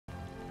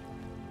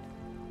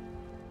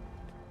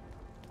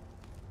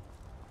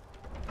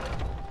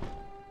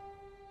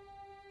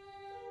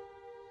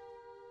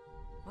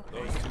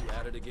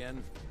at it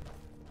again?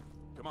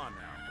 Come on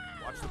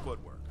now, watch the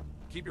footwork.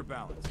 Keep your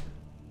balance.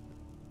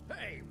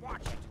 Hey,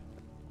 watch it!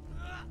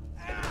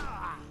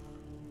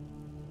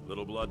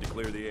 Little blood to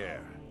clear the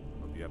air.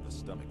 Hope you have the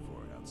stomach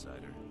for it,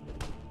 outsider.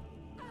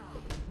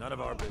 None of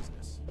our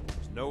business.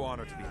 There's no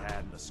honor to be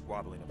had in the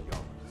squabbling of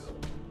yards.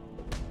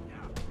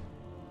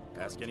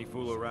 Ask any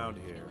fool around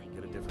here and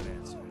get a different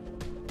answer.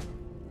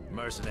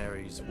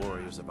 Mercenaries,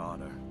 warriors of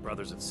honor,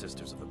 brothers and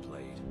sisters of the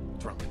blade,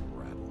 drunken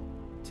rabble.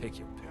 Take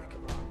your pick.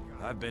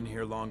 I've been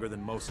here longer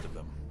than most of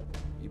them.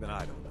 Even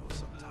I don't know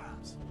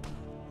sometimes.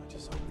 I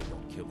just hope they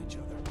don't kill each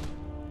other.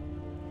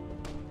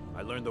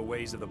 I learned the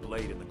ways of the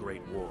blade in the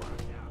Great War.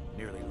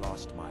 Nearly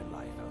lost my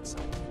life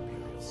outside the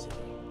Imperial City.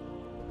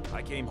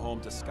 I came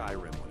home to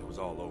Skyrim when it was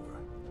all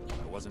over.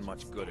 I wasn't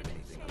much good at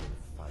anything other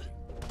than fighting.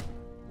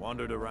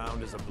 Wandered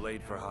around as a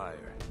blade for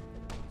hire.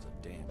 It was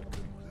a damn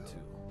good one, too.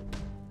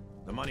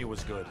 The money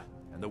was good,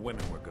 and the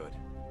women were good,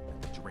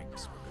 and the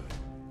drinks were good.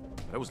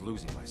 But I was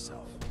losing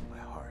myself, my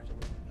heart.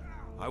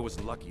 I was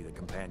lucky the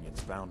companions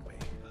found me.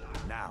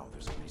 Now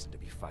there's a reason to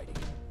be fighting.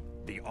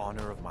 The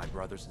honor of my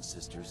brothers and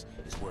sisters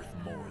is worth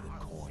more than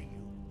coin.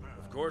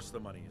 Of course the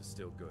money is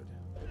still good.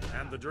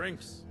 And the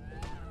drinks.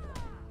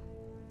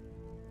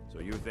 So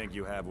you think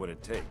you have what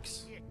it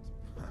takes?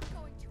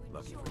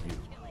 Lucky for you,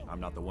 I'm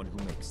not the one who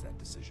makes that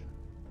decision.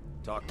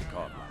 Talk to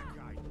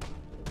Kodlak.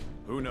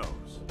 Who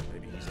knows?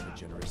 Maybe he's in a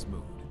generous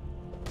mood.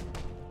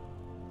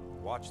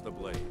 Watch the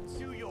blades.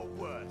 Do your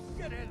worst.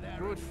 Get in there.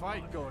 Good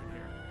fight going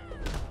here.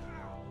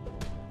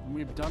 And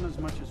we've done as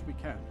much as we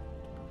can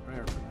to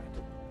prepare for that.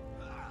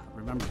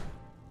 Remember,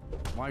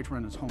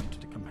 Whiterun is home to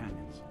the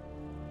companions.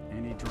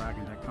 Any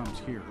dragon that comes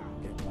here will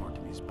get more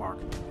than he's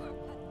bargaining for.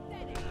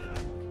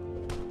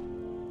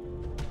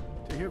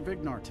 To hear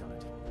Vignar tell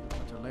it,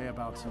 or to lay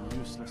about some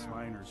useless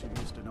liners who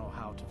used to know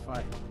how to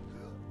fight.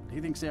 But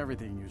he thinks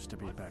everything used to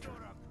be better.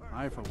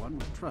 I, for one,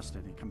 would trust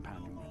any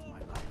companion with my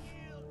life.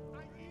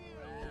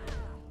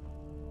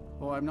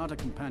 Oh, I'm not a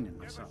companion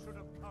myself.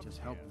 Just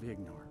help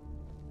Vignar.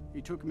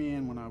 He took me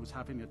in when I was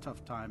having a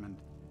tough time and...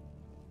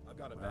 I've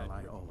got a well, bad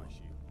I grip owe on my him.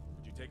 shield.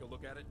 Would you take a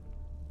look at it?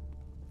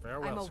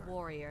 Farewell, I'm a sir.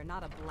 warrior,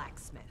 not a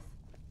blacksmith.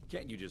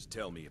 Can't you just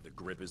tell me if the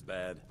grip is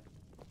bad?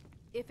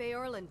 If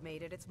Eorland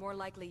made it, it's more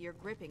likely you're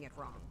gripping it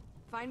wrong.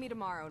 Find me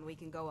tomorrow and we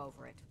can go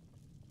over it.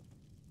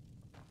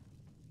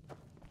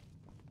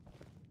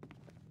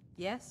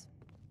 Yes?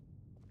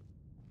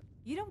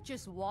 You don't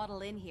just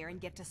waddle in here and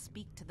get to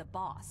speak to the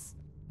boss.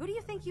 Who do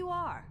you think you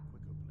are?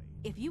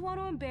 If you want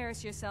to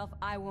embarrass yourself,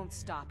 I won't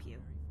stop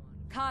you.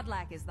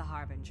 Kodlak is the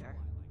Harbinger.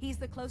 He's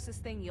the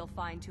closest thing you'll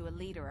find to a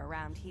leader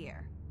around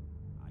here.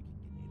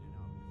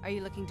 Are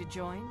you looking to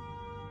join?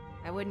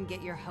 I wouldn't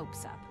get your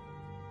hopes up.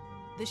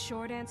 The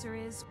short answer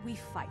is, we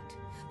fight.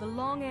 The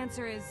long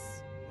answer is...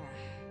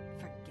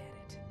 forget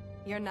it.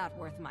 You're not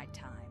worth my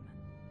time.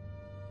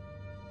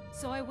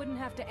 So I wouldn't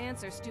have to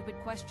answer stupid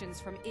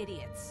questions from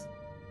idiots.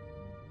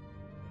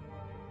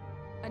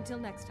 Until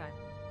next time.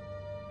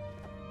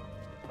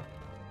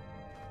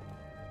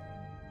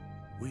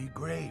 We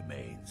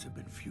Greymanes have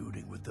been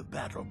feuding with the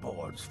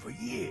Battleborns for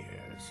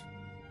years.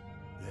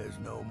 There's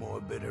no more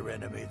bitter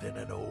enemy than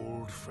an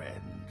old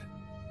friend.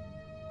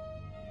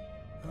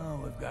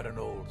 Oh, we've got an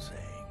old saying.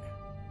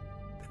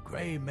 The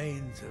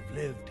Greymanes have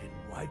lived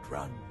in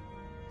Whiterun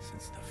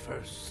since the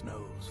first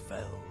snows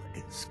fell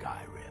in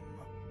Skyrim.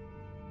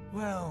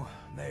 Well,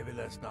 maybe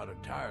that's not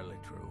entirely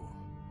true.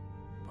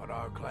 But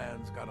our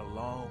clan's got a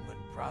long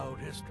and proud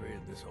history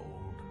in this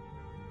hold.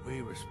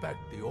 We respect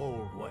the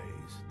old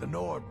ways, the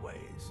Nord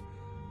ways,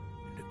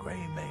 and the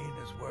Greymane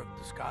has worked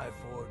the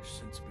Skyforge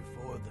since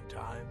before the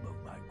time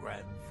of my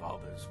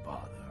grandfather's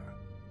father.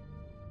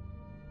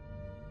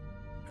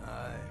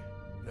 Aye,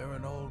 they're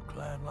an old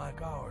clan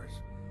like ours,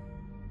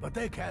 but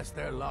they cast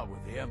their lot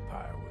with the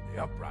Empire when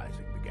the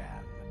uprising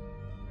began.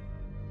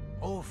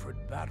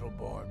 Ulfred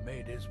Battleborn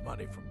made his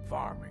money from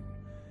farming,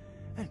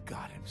 and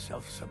got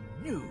himself some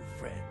new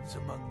friends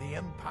among the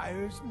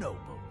Empire's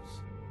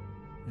nobles.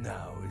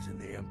 Now he's in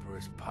the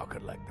Emperor's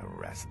pocket like the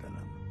rest of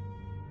them,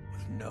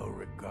 with no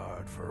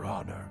regard for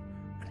honor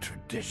and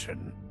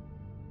tradition.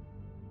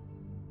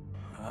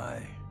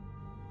 Aye,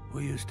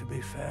 we used to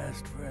be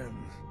fast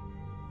friends,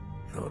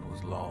 though it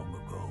was long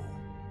ago.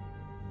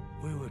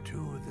 We were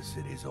two of the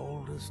city's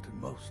oldest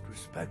and most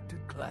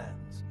respected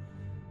clans,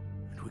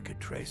 and we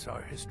could trace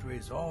our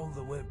histories all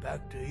the way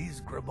back to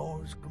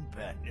Ysgramor's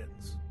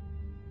companions.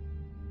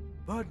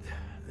 But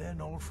then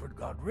Ulfred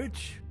got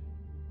rich,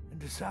 and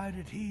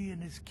decided he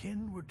and his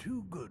kin were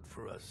too good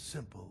for us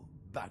simple,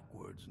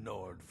 backwards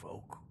Nord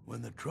folk.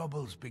 When the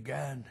troubles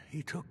began,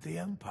 he took the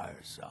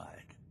Empire's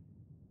side.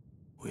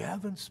 We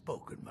haven't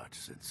spoken much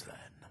since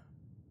then.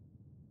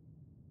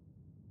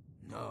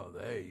 No,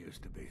 they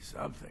used to be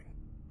something.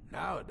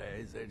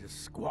 Nowadays, they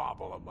just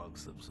squabble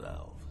amongst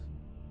themselves.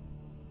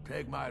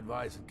 Take my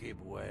advice and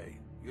keep away.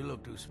 You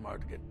look too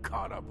smart to get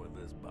caught up with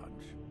this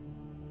bunch.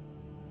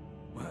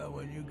 Well,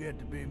 when you get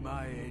to be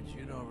my age,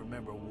 you don't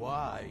remember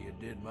why you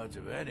did much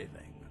of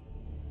anything.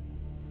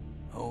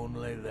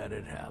 Only that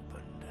it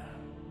happened.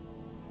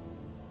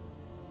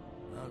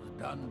 I was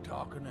done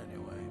talking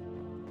anyway.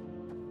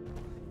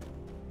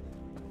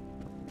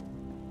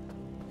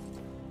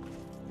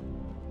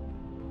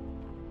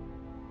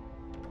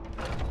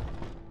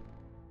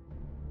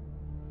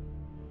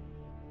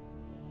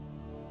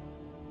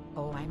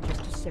 Oh, I'm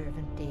just a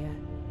servant, dear.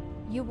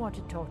 You want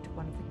to talk to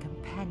one of the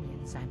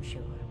companions, I'm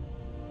sure.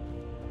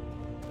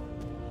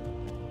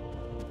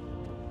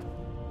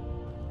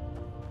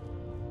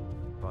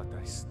 But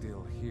I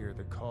still hear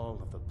the call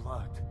of the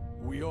blood.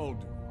 We all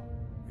do.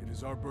 It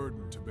is our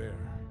burden to bear.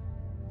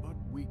 But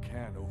we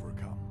can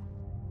overcome.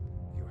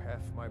 You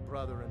have my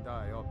brother and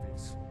I,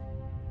 obvious.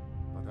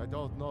 But I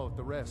don't know if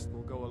the rest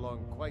will go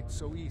along quite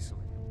so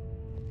easily.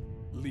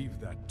 Leave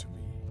that to me.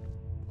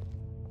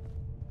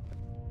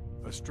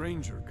 A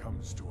stranger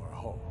comes to our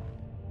hall.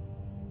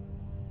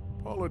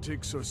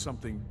 Politics are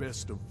something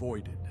best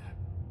avoided.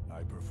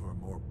 I prefer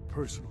more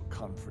personal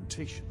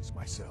confrontations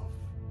myself.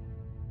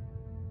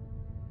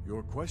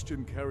 Your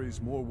question carries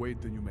more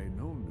weight than you may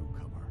know,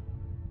 newcomer.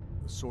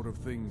 The sort of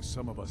thing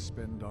some of us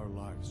spend our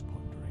lives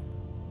pondering.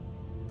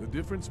 The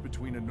difference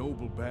between a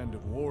noble band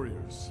of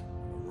warriors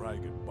and a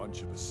ragged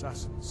bunch of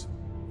assassins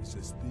is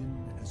as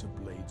thin as a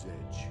blade's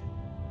edge.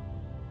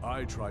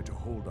 I try to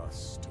hold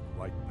us to the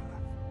right path.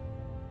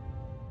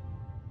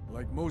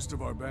 Like most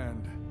of our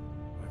band,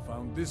 I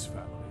found this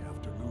family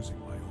after losing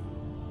my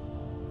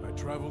own. I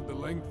traveled the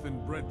length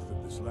and breadth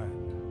of this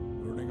land,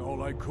 learning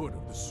all I could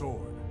of the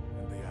sword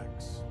and the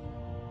axe.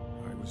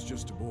 I was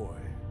just a boy,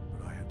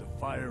 but I had the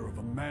fire of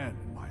a man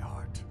in my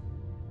heart.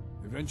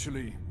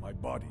 Eventually, my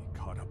body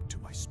caught up to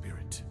my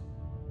spirit.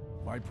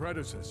 My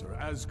predecessor,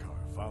 Ascar,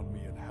 found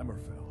me in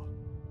Hammerfell.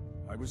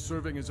 I was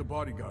serving as a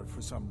bodyguard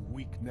for some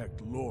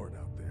weak-necked lord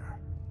out there.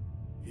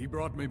 He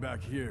brought me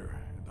back here,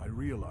 and I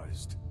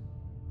realized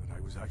that I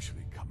was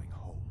actually coming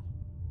home.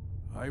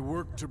 I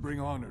worked to bring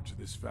honor to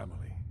this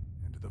family,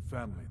 and to the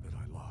family that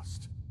I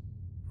lost.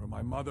 For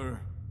my mother,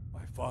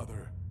 my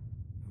father,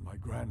 and my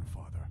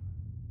grandfather.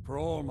 For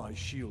all my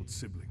shield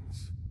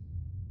siblings.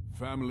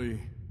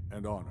 Family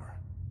and honor.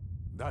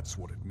 That's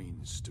what it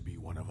means to be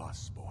one of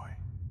us, boy.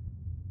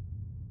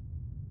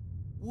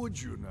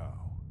 Would you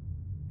now?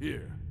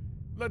 Here,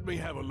 let me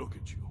have a look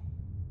at you.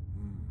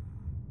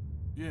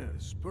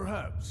 Yes,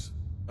 perhaps.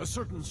 A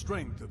certain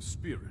strength of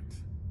spirit.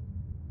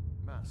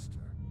 Master,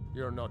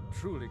 you're not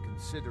truly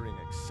considering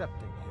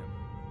accepting him.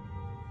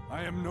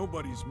 I am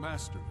nobody's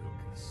master,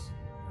 Vilkas.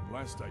 And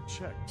last I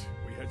checked,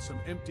 we had some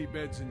empty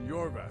beds in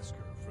Jorvaskr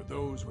for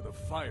those with a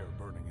fire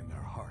burning in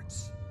their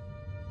hearts.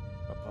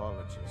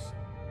 Apologies.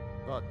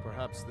 But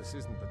perhaps this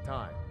isn't the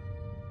time.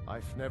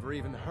 I've never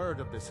even heard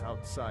of this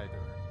outsider.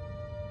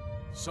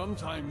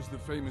 Sometimes the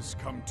famous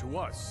come to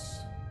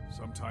us.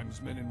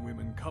 Sometimes men and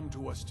women come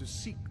to us to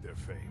seek their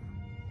fame.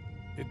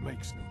 It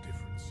makes no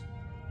difference.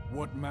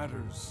 What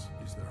matters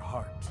is their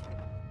heart.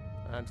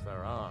 And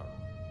their arm.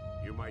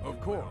 You might Of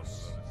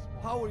course.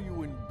 How are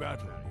you in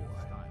battle, boy?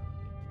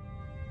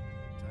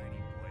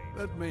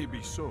 That may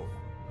be so.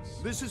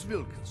 This is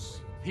Vilkas.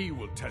 He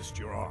will test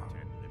your arm.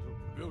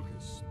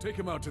 Vilkas, take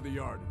him out to the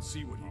yard and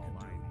see what he can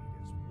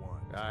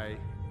do. Aye.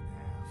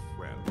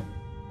 Well,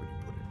 when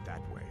you put it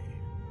that way.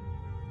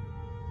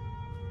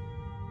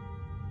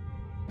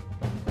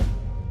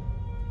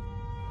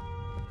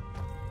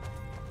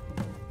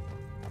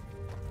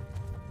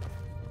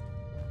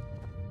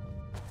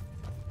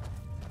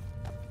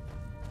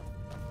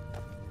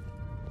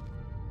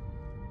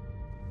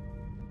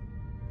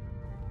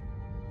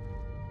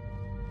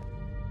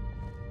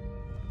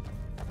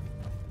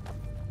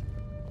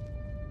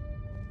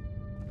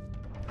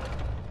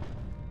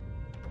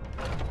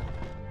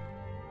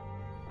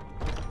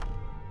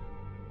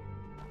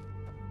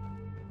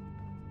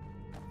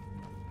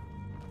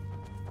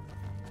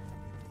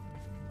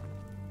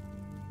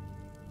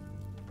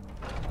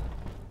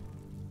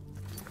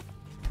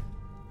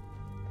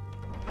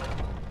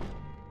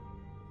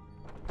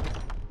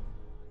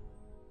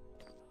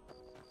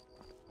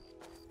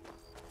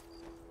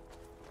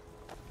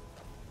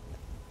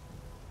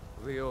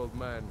 The old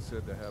man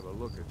said to have a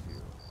look at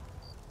you.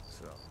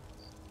 So,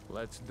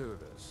 let's do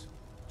this.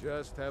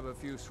 Just have a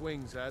few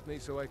swings at me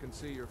so I can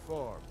see your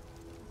form.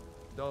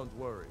 Don't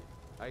worry,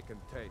 I can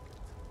take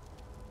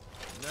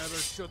it. Never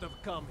should have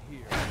come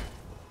here.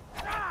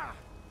 Ah!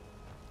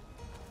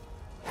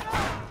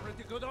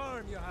 Pretty good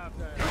arm you have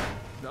there.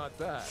 Not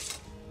bad.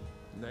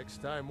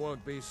 Next time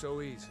won't be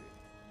so easy.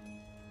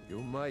 You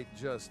might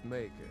just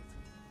make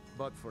it.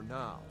 But for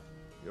now,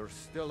 you're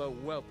still a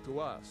whelp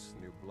to us,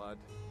 new blood.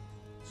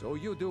 So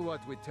you do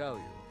what we tell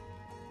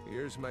you.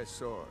 Here's my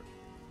sword.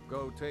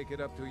 Go take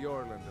it up to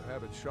Yorland to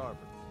have it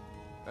sharpened.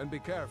 And be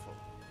careful.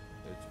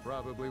 It's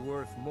probably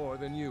worth more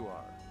than you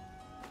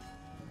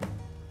are.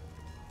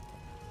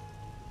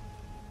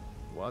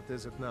 What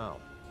is it now?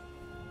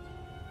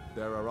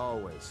 There are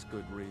always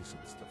good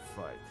reasons to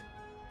fight.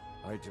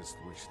 I just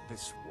wish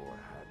this war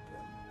had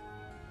them.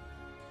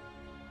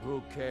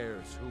 Who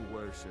cares who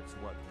worships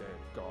what dead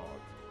god?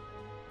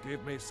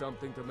 Give me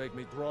something to make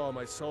me draw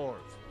my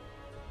sword.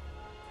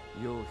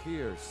 You'll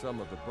hear some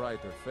of the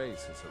brighter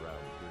faces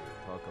around here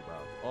talk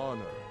about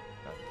honor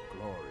and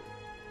glory.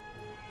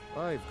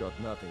 I've got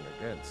nothing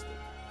against it,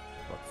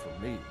 but for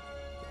me,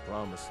 the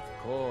promise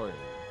of coin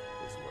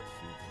is what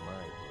feeds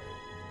my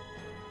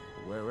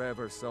blade.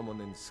 Wherever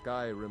someone in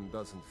Skyrim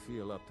doesn't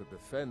feel up to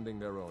defending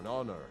their own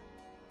honor,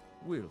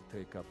 we'll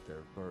take up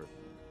their burden.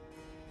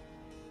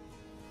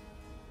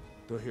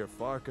 To hear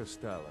Farkas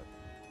tell it,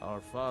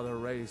 our father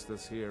raised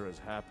us here as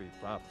happy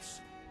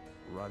pups,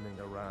 running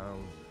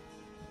around,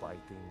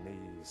 biting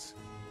knees.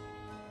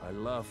 I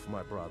love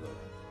my brother,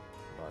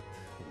 but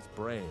his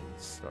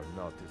brains are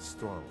not his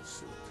strong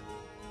suit.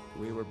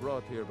 We were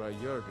brought here by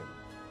Jürgen.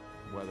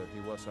 Whether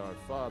he was our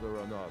father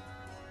or not,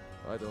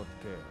 I don't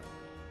care.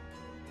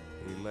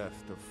 He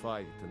left to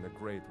fight in the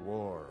Great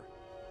War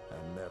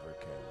and never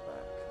came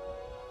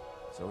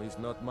back. So he's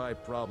not my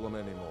problem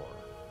anymore.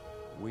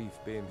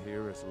 We've been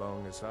here as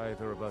long as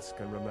either of us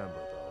can remember,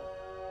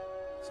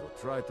 though. So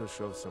try to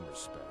show some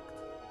respect.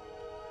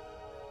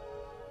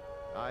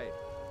 Aye.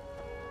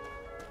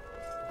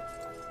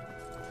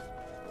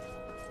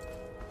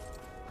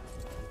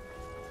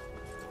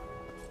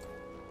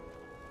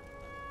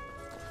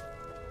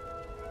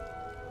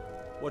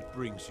 What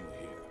brings you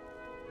here?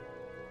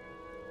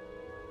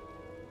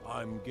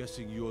 I'm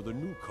guessing you're the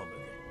newcomer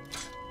then.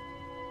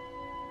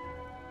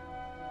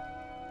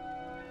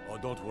 Oh,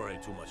 don't worry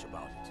too much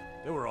about it.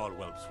 They were all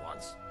whelps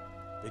once.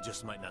 They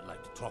just might not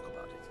like to talk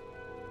about it.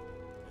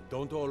 And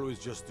don't always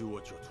just do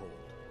what you're told.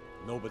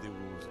 Nobody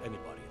rules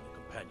anybody in the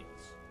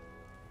companions.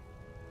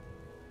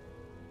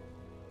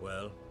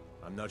 Well,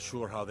 I'm not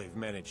sure how they've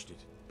managed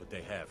it, but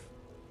they have.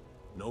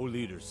 No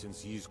leaders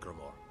since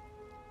Ysgramor.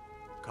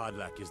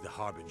 Kodlak is the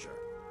Harbinger,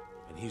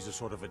 and he's a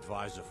sort of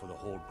advisor for the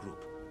whole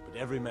group. But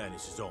every man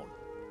is his own,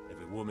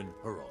 every woman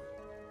her own.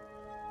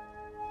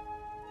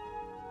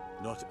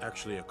 Not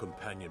actually a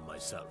companion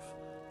myself,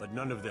 but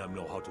none of them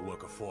know how to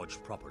work a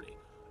forge properly,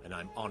 and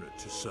I'm honored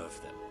to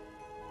serve them.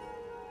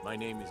 My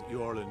name is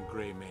Eorlin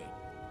Greymane.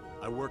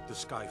 I work the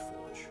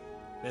Skyforge,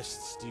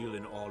 best steel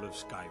in all of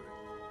Skyrim,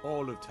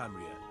 all of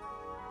Tamriel.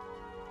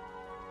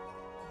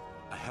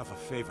 I have a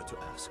favor to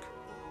ask.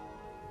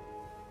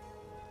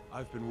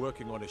 I've been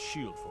working on a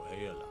shield for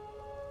Aela.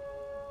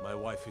 My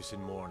wife is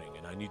in mourning,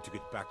 and I need to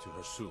get back to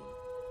her soon.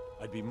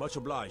 I'd be much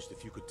obliged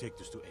if you could take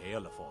this to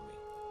Aela for me.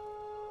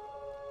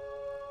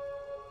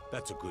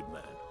 That's a good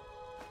man.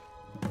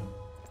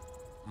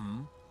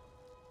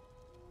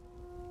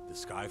 The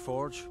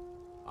Skyforge?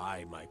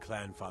 Aye, my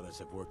clan fathers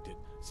have worked it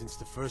since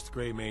the first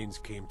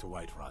Greymanes came to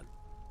Whiterun.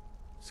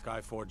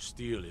 Skyforge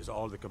steel is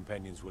all the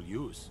companions will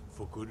use,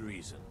 for good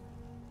reason.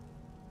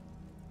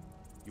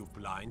 You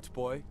blind,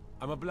 boy?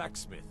 I'm a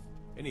blacksmith.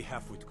 Any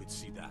halfwit could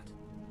see that.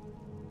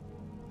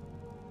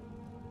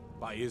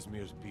 By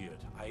Izmir's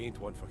beard, I ain't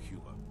one for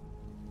humor.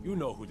 You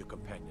know who the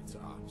companions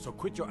are, so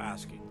quit your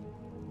asking.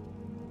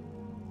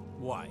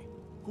 Why?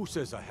 Who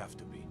says I have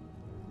to be?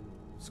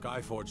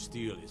 Skyforge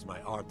steel is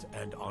my art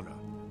and honor.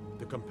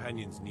 The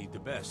companions need the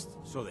best,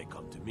 so they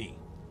come to me.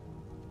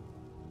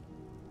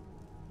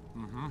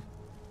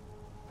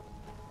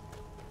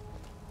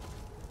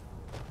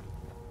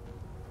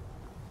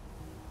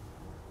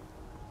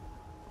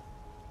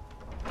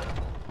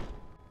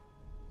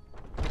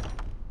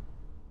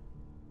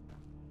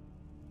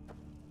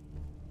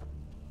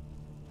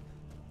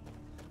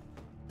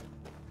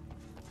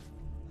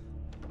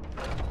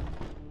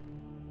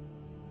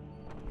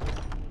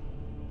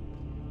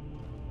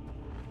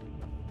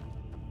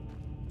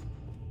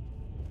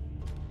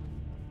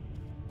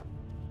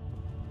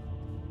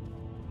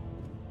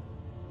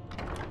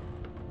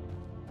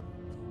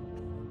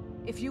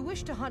 If you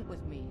wish to hunt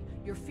with me,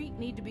 your feet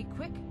need to be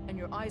quick and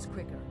your eyes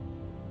quicker.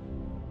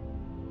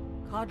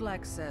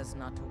 Kodlak says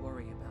not to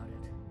worry about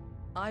it.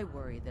 I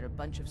worry that a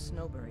bunch of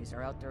snowberries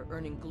are out there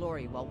earning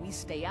glory while we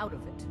stay out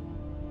of it.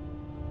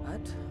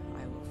 But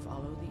I will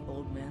follow the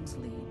old man's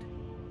lead,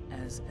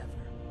 as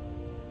ever.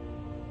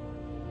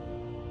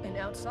 An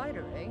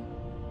outsider, eh?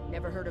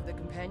 Never heard of the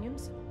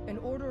Companions? An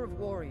order of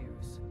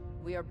warriors.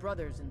 We are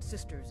brothers and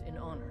sisters in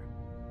honor.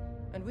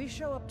 And we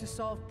show up to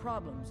solve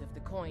problems if the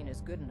coin is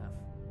good enough.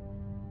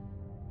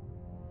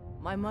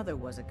 My mother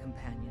was a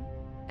companion,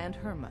 and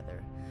her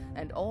mother,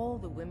 and all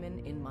the women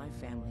in my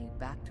family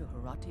back to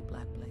Harati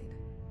Blackblade.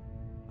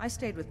 I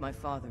stayed with my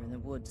father in the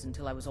woods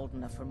until I was old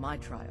enough for my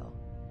trial.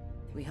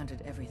 We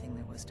hunted everything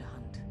there was to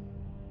hunt.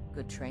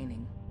 Good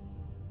training.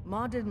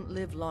 Ma didn't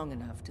live long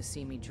enough to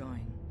see me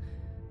join,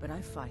 but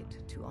I fight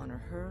to honor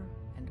her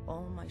and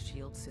all my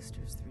shield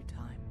sisters through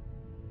time.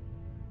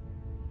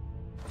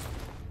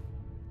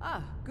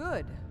 Ah,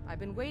 good. I've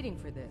been waiting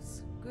for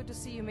this. Good to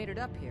see you made it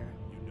up here.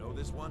 You know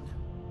this one?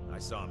 I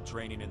saw him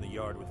training in the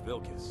yard with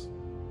Vilkas.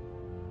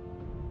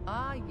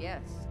 Ah,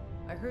 yes.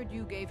 I heard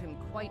you gave him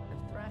quite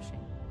a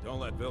thrashing.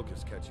 Don't let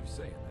Vilkas catch you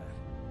saying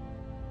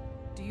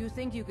that. Do you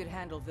think you could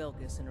handle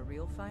Vilkas in a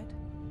real fight?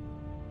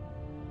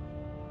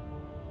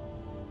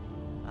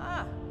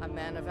 Ah, a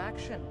man of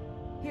action.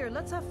 Here,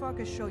 let's have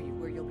Farkas show you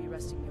where you'll be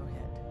resting your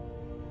head.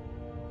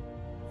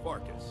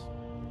 Farkas.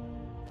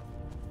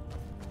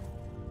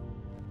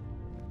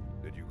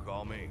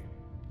 call me.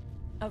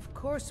 Of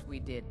course we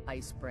did,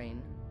 Ice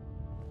Brain.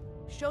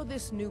 Show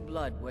this new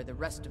blood where the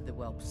rest of the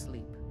whelps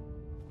sleep.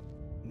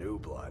 New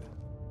blood?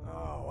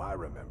 Oh, I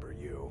remember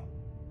you.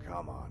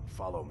 Come on,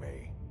 follow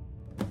me.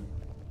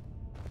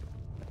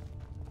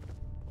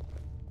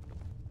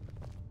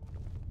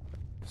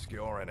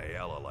 Skjor and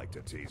Ayala like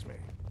to tease me,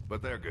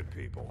 but they're good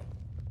people.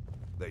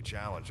 They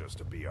challenge us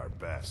to be our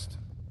best.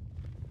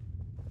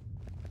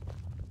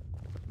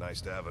 Nice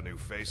to have a new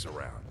face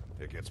around.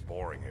 It gets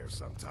boring here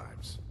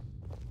sometimes.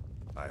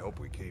 I hope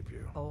we keep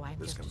you. Oh, I'm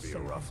This just can a be a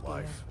servant, rough dear.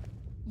 life.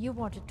 You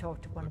want to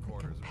talk to one of the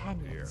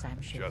companions,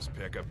 I'm sure. Just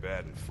pick a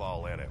bed and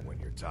fall in it when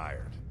you're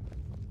tired.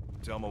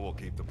 Telma will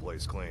keep the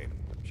place clean.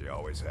 She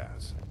always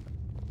has.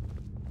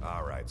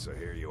 Alright, so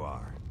here you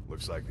are.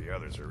 Looks like the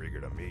others are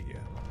eager to meet you.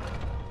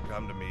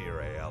 Come to me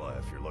or Ayala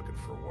if you're looking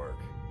for work.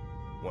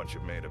 Once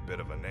you've made a bit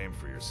of a name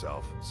for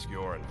yourself,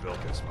 Skjor and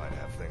Vilkas might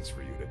have things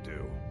for you to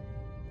do.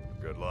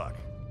 Good luck.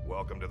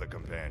 Welcome to the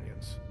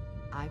Companions.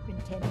 I've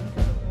been tending to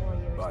the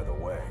warriors. By the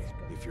way,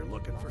 if you're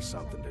looking for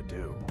something to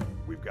do,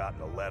 we've gotten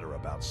a letter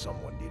about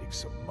someone needing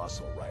some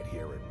muscle right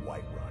here in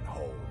Whiterun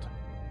Hold.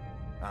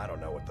 I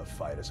don't know what the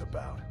fight is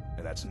about,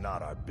 and that's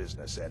not our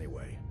business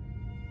anyway.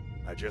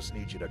 I just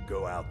need you to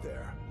go out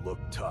there, look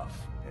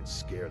tough, and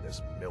scare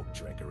this milk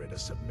drinker into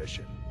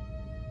submission.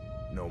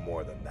 No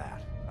more than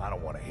that. I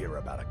don't want to hear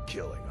about a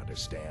killing,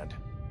 understand?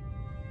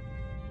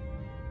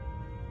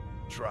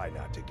 Try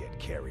not to get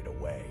carried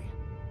away.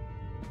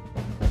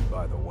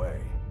 By the way,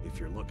 if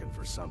you're looking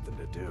for something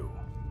to do...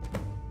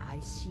 I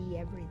see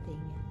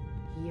everything,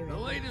 hear The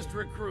everything. latest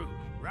recruit,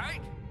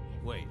 right?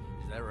 Wait,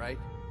 is that right?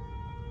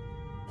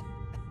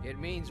 It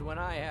means when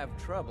I have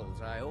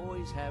troubles, I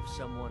always have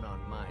someone on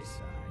my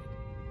side.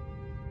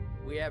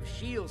 We have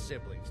shield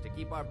siblings to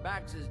keep our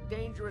backs as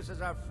dangerous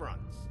as our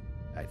fronts,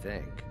 I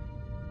think.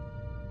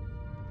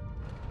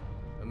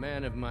 A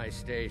man of my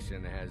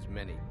station has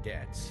many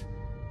debts.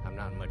 I'm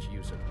not much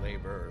use of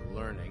labor or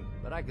learning,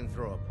 but I can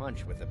throw a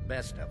punch with the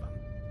best of them.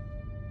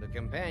 The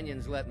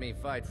Companions let me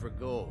fight for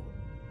gold,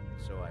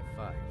 so I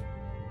fight.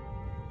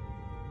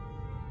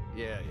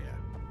 Yeah.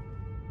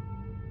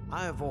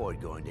 I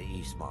avoid going to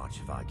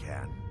Eastmarch if I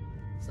can.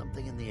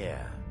 Something in the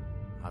air.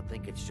 I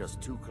think it's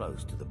just too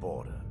close to the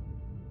border.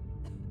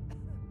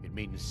 It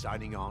means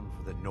signing on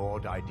for the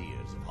Nord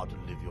ideas of how to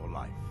live your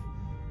life.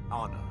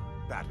 Honor,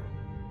 battle,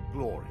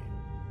 glory,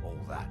 all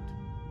that.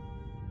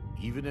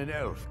 Even an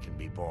elf can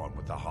be born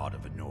with the heart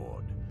of a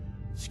Nord,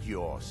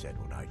 Skjor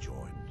said when I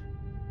joined.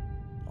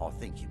 I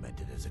think he meant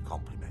it as a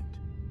compliment.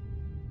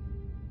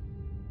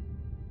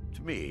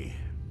 To me,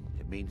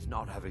 it means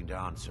not having to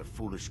answer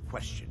foolish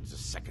questions a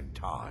second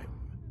time.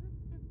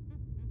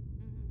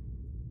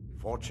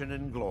 Fortune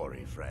and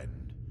glory,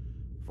 friend.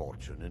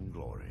 Fortune and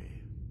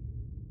glory.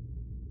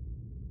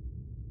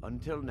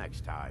 Until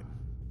next time.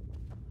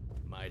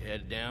 Might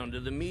head down to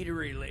the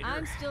meadery later.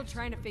 I'm still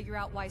trying to figure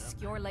out why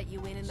Skjor let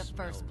you in the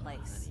first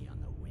place.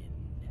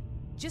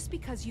 Just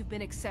because you've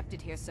been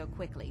accepted here so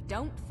quickly,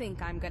 don't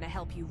think I'm gonna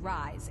help you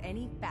rise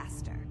any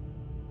faster.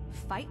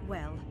 Fight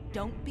well,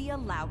 don't be a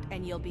lout,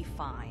 and you'll be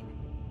fine.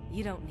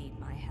 You don't need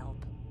my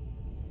help.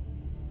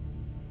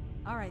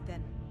 All right,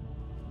 then.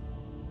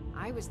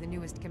 I was the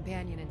newest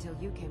companion until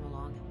you came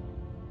along.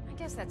 I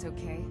guess that's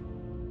okay.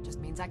 Just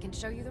means I can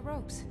show you the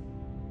ropes.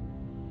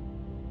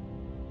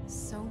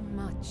 So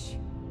much.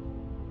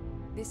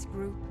 This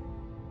group,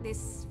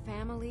 this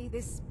family,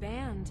 this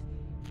band.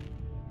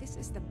 This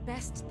is the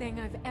best thing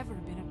I've ever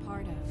been a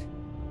part of.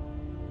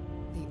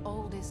 The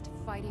oldest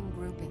fighting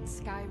group in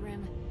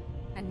Skyrim,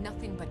 and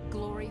nothing but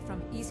glory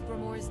from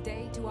Ysgramor's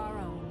day to our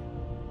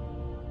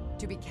own.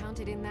 To be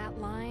counted in that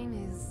line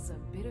is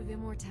a bit of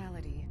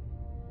immortality.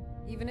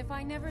 Even if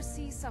I never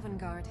see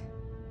Sovngarde,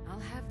 I'll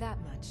have that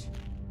much.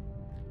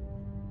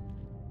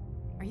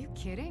 Are you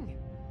kidding?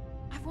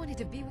 I've wanted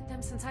to be with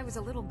them since I was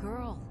a little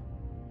girl.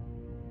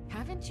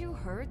 Haven't you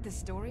heard the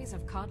stories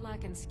of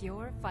Kodlak and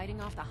Skjor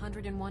fighting off the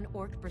 101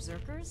 orc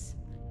berserkers?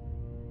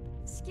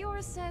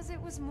 Skjor says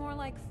it was more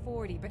like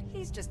 40, but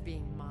he's just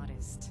being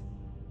modest.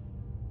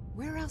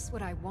 Where else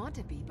would I want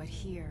to be but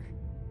here?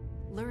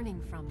 Learning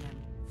from them,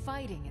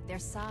 fighting at their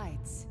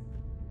sides.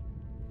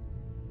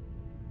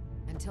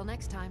 Until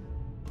next time.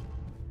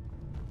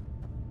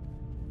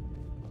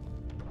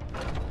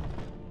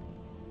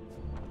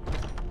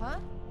 Huh?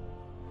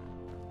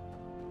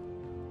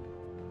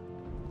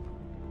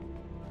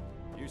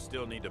 You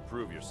still need to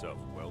prove yourself,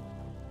 Will.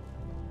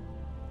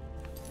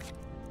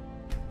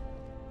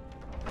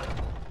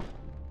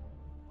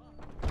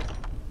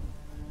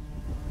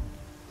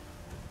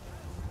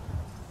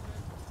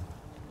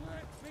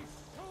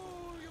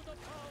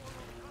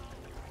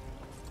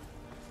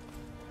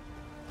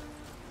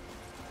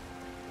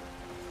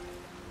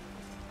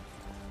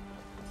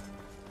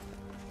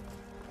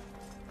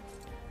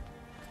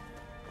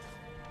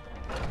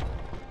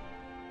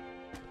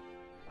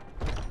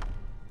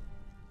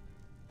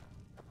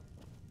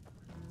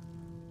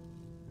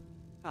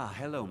 Ah,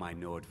 hello, my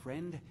Nord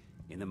friend.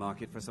 In the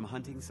market for some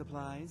hunting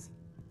supplies?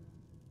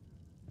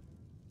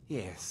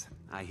 Yes,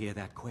 I hear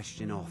that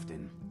question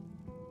often.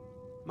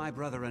 My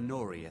brother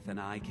Honorius and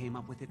I came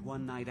up with it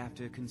one night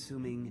after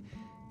consuming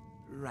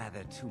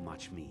rather too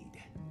much mead.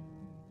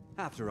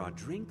 After our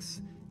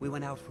drinks, we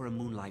went out for a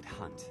moonlight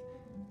hunt.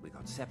 We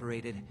got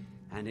separated,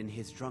 and in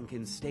his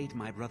drunken state,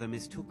 my brother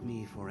mistook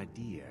me for a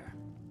deer.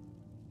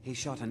 He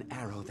shot an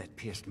arrow that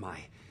pierced my,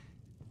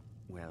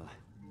 well,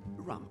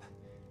 rump.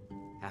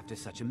 After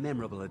such a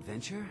memorable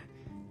adventure,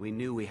 we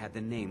knew we had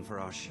the name for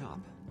our shop.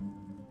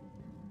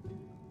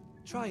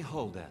 Try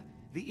Hulda,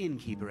 the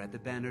innkeeper at the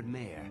Bannered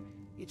Mare.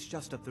 It's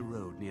just up the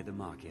road near the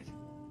market.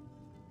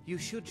 You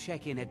should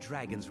check in at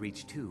Dragon's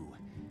Reach too.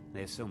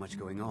 There's so much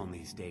going on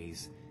these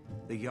days.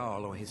 The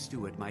Jarl or his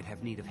steward might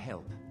have need of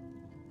help.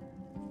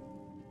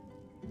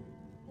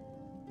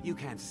 You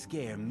can't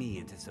scare me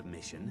into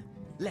submission.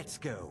 Let's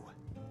go.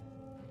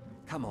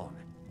 Come on,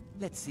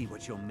 let's see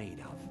what you're made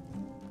of.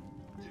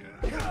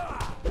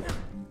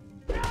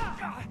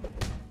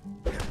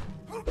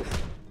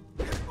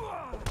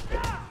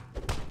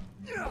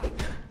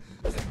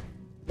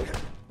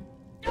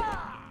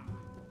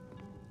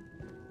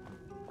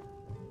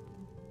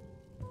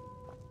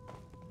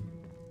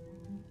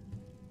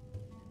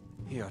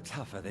 You're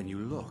tougher than you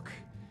look.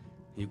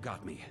 You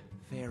got me,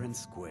 fair and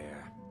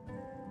square.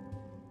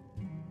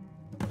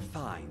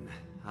 Fine,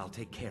 I'll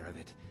take care of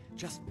it.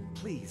 Just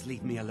please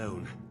leave me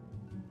alone.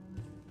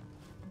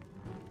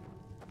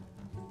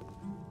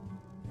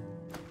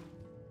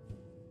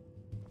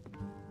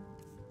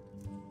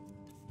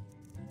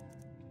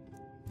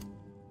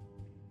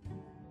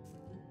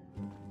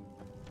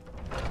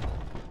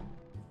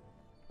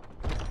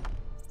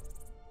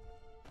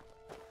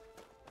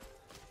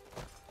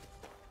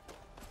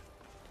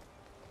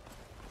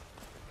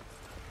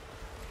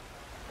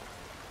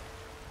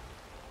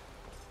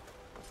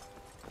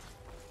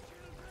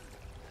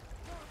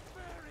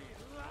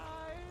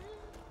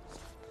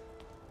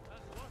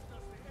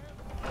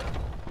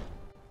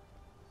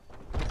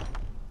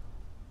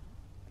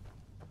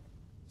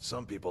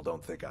 Some people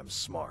don't think I'm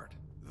smart.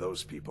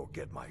 Those people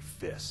get my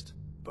fist.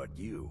 But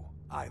you,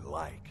 I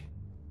like.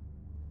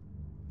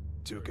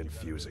 Too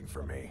confusing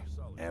for me.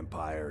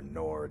 Empire,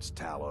 Nords,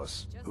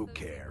 Talos, who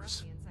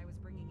cares?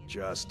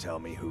 Just tell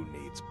me who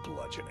needs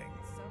bludgeoning.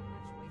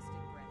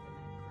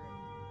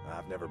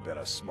 I've never been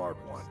a smart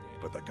one,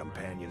 but the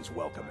Companions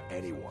welcome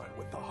anyone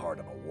with the heart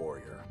of a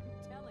warrior.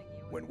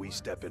 When we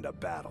step into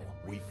battle,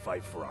 we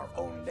fight for our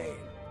own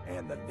name,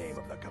 and the name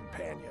of the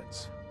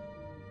Companions.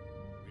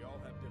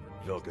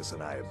 Vilkas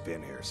and I have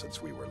been here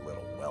since we were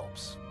little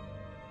whelps.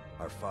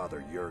 Our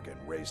father Jurgen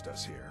raised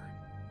us here.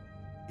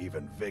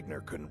 Even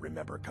Vigner couldn't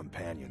remember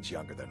companions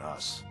younger than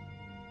us.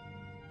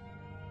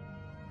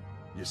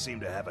 You seem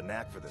to have a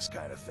knack for this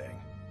kind of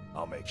thing.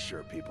 I'll make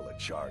sure people in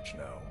charge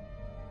know.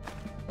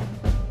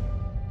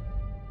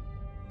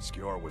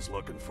 Skjor was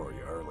looking for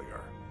you earlier.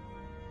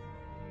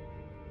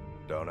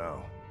 Don't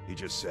know. He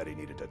just said he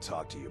needed to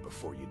talk to you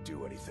before you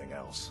do anything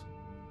else.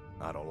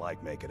 I don't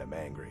like making him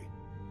angry,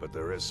 but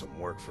there is some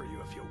work for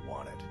you if you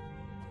want it.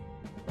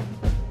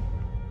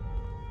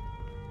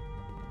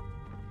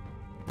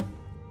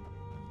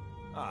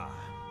 Ah,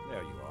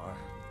 there you are.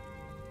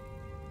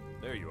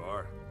 There you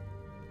are.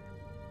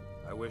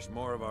 I wish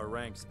more of our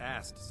ranks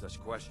asked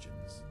such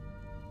questions.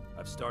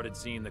 I've started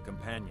seeing the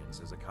Companions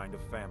as a kind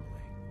of family.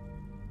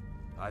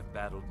 I've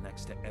battled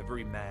next to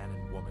every man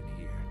and woman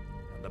here,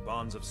 and the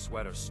bonds of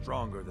sweat are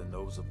stronger than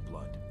those of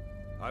blood.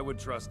 I would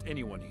trust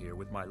anyone here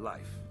with my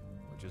life,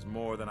 which is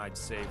more than I'd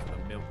say for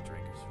the milk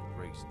drinkers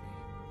who raised me.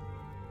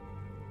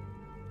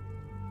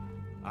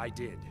 I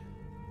did.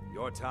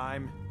 Your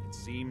time, it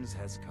seems,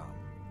 has come.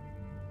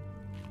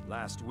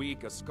 Last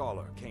week, a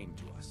scholar came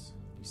to us.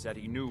 He said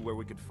he knew where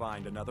we could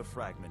find another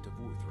fragment of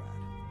Wuthrad.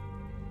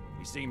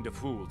 He seemed a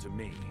fool to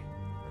me,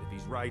 but if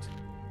he's right,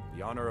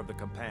 the honor of the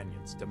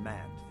Companions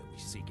demand that we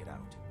seek it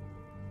out.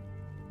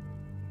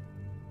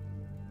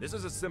 This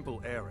is a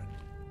simple errand,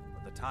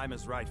 but the time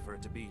is right for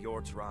it to be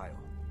your trial.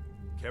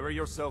 Carry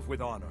yourself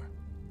with honor,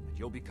 and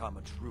you'll become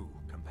a true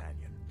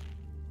companion.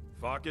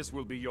 Farkas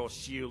will be your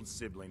shield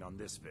sibling on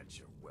this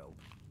venture, whelp.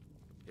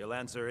 He'll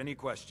answer any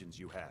questions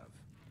you have.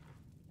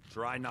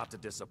 Try not to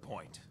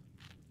disappoint,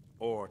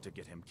 or to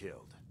get him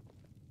killed.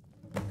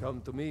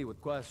 Come to me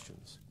with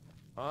questions.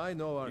 I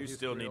know our You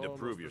still history need to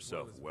almost prove as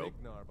yourself, well as whelp.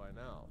 Vignar by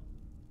now.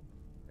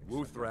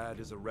 Wuthrad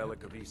is a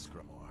relic of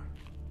Ysgramor.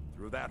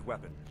 Through that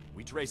weapon,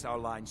 we trace our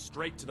line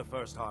straight to the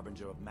first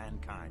harbinger of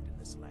mankind in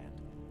this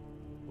land.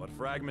 What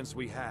fragments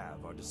we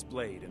have are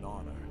displayed in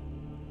honor.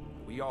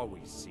 We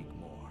always seek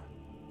more.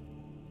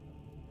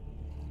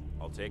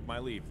 I'll take my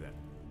leave then.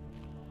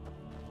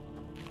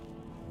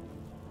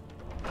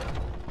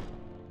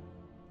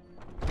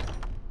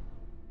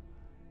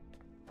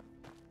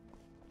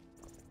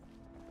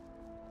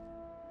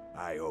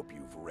 I hope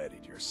you've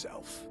readied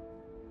yourself.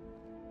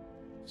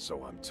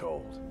 So I'm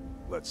told.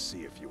 Let's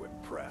see if you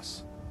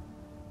impress.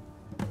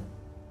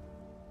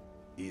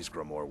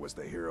 Ysgramor was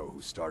the hero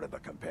who started the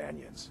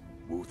Companions.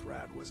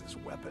 Wuthrad was his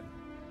weapon.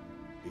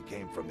 He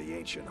came from the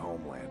ancient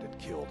homeland and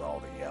killed all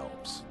the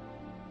elves.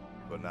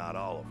 But not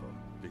all of them,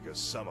 because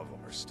some of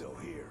them are still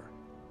here.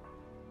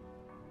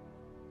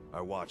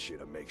 I watch you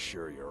to make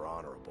sure you're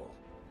honorable.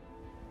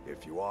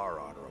 If you are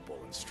honorable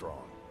and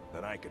strong,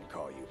 then I can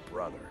call you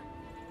brother.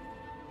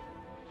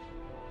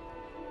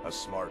 A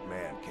smart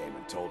man came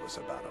and told us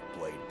about a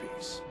blade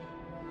piece.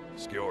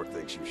 Skjord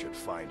thinks you should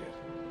find it,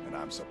 and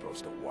I'm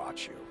supposed to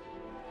watch you.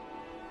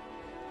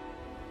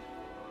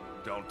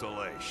 Don't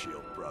delay,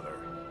 shield brother.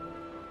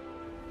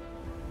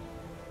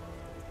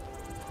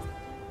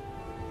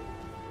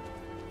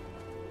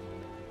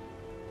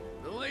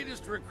 The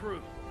latest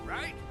recruit,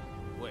 right?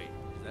 Wait,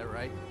 is that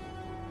right?